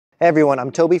Hey everyone, I'm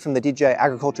Toby from the DJI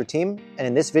Agriculture team, and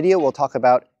in this video we'll talk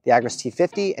about the Agras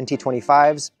T50 and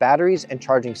T25's batteries and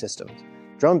charging systems.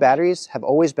 Drone batteries have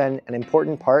always been an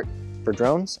important part for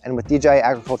drones, and with DJI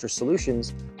Agriculture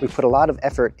Solutions, we've put a lot of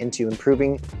effort into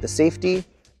improving the safety,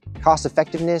 cost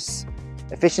effectiveness,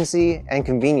 efficiency, and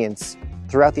convenience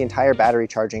throughout the entire battery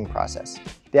charging process.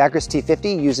 The Agras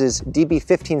T50 uses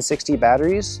DB1560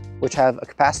 batteries, which have a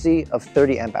capacity of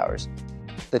 30 amp hours.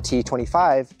 The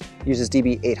T25 uses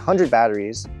DB800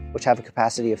 batteries, which have a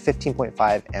capacity of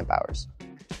 15.5 amp hours.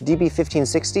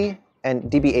 DB1560 and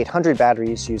DB800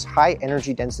 batteries use high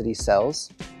energy density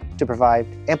cells to provide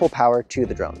ample power to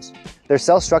the drones. Their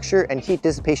cell structure and heat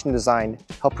dissipation design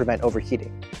help prevent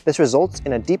overheating. This results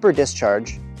in a deeper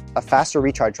discharge, a faster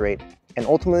recharge rate, and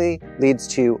ultimately leads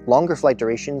to longer flight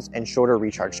durations and shorter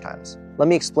recharge times. Let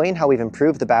me explain how we've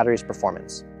improved the battery's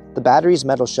performance. The battery's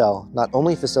metal shell not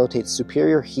only facilitates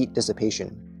superior heat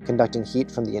dissipation, conducting heat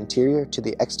from the interior to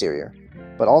the exterior,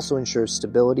 but also ensures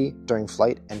stability during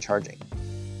flight and charging.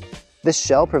 This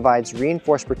shell provides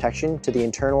reinforced protection to the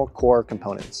internal core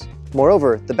components.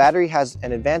 Moreover, the battery has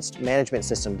an advanced management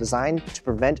system designed to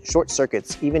prevent short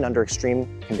circuits even under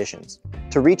extreme conditions.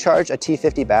 To recharge a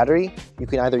T50 battery, you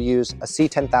can either use a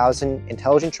C10000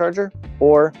 intelligent charger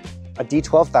or a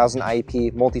D12000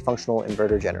 IEP multifunctional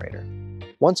inverter generator.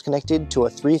 Once connected to a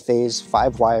 3-phase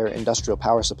 5-wire industrial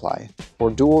power supply,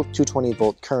 or dual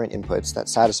 220-volt current inputs that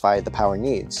satisfy the power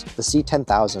needs, the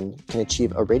C10000 can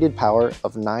achieve a rated power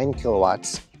of 9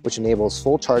 kilowatts, which enables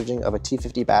full charging of a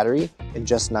T50 battery in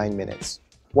just 9 minutes.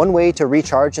 One way to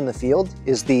recharge in the field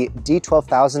is the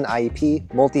D12000 IEP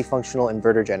multifunctional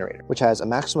inverter generator, which has a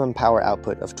maximum power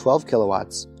output of 12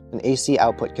 kilowatts, an AC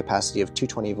output capacity of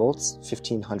 220 volts,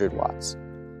 1500 watts.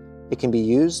 It can be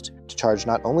used to charge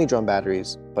not only drone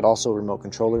batteries, but also remote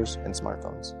controllers and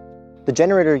smartphones. The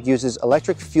generator uses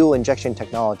electric fuel injection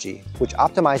technology, which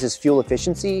optimizes fuel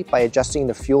efficiency by adjusting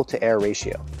the fuel-to-air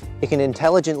ratio. It can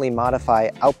intelligently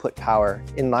modify output power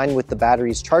in line with the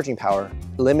battery's charging power,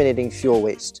 eliminating fuel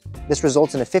waste. This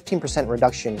results in a 15%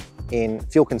 reduction in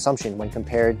fuel consumption when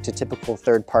compared to typical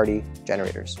third-party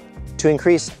generators. To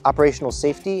increase operational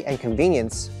safety and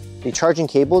convenience, the charging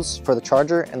cables for the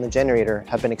charger and the generator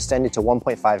have been extended to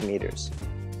 1.5 meters.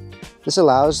 This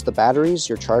allows the batteries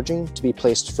you're charging to be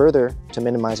placed further to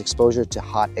minimize exposure to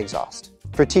hot exhaust.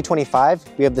 For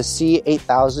T25, we have the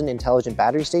C8000 intelligent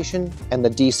battery station and the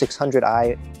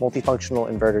D600i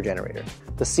multifunctional inverter generator.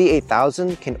 The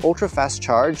C8000 can ultra-fast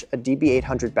charge a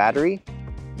DB800 battery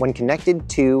when connected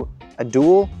to a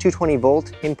dual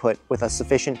 220-volt input with a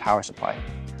sufficient power supply.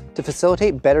 To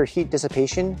facilitate better heat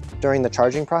dissipation during the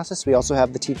charging process, we also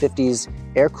have the T50's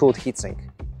air-cooled heatsink.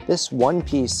 This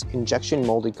one-piece injection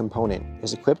molded component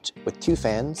is equipped with 2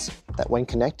 fans that, when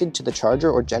connected to the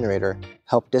charger or generator,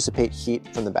 help dissipate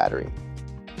heat from the battery.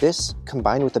 This,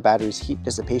 combined with the battery's heat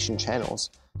dissipation channels,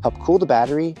 help cool the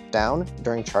battery down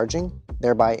during charging,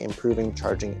 thereby improving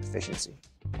charging efficiency.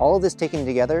 All of this taken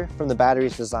together, from the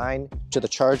battery's design to the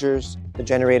chargers, the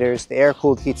generators, the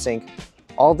air-cooled heatsink,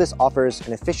 all of this offers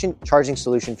an efficient charging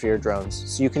solution for your drones,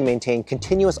 so you can maintain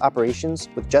continuous operations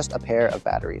with just a pair of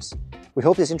batteries. We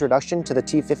hope this introduction to the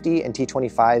T50 and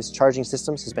T25's charging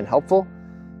systems has been helpful.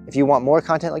 If you want more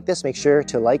content like this, make sure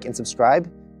to like and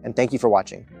subscribe, and thank you for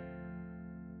watching.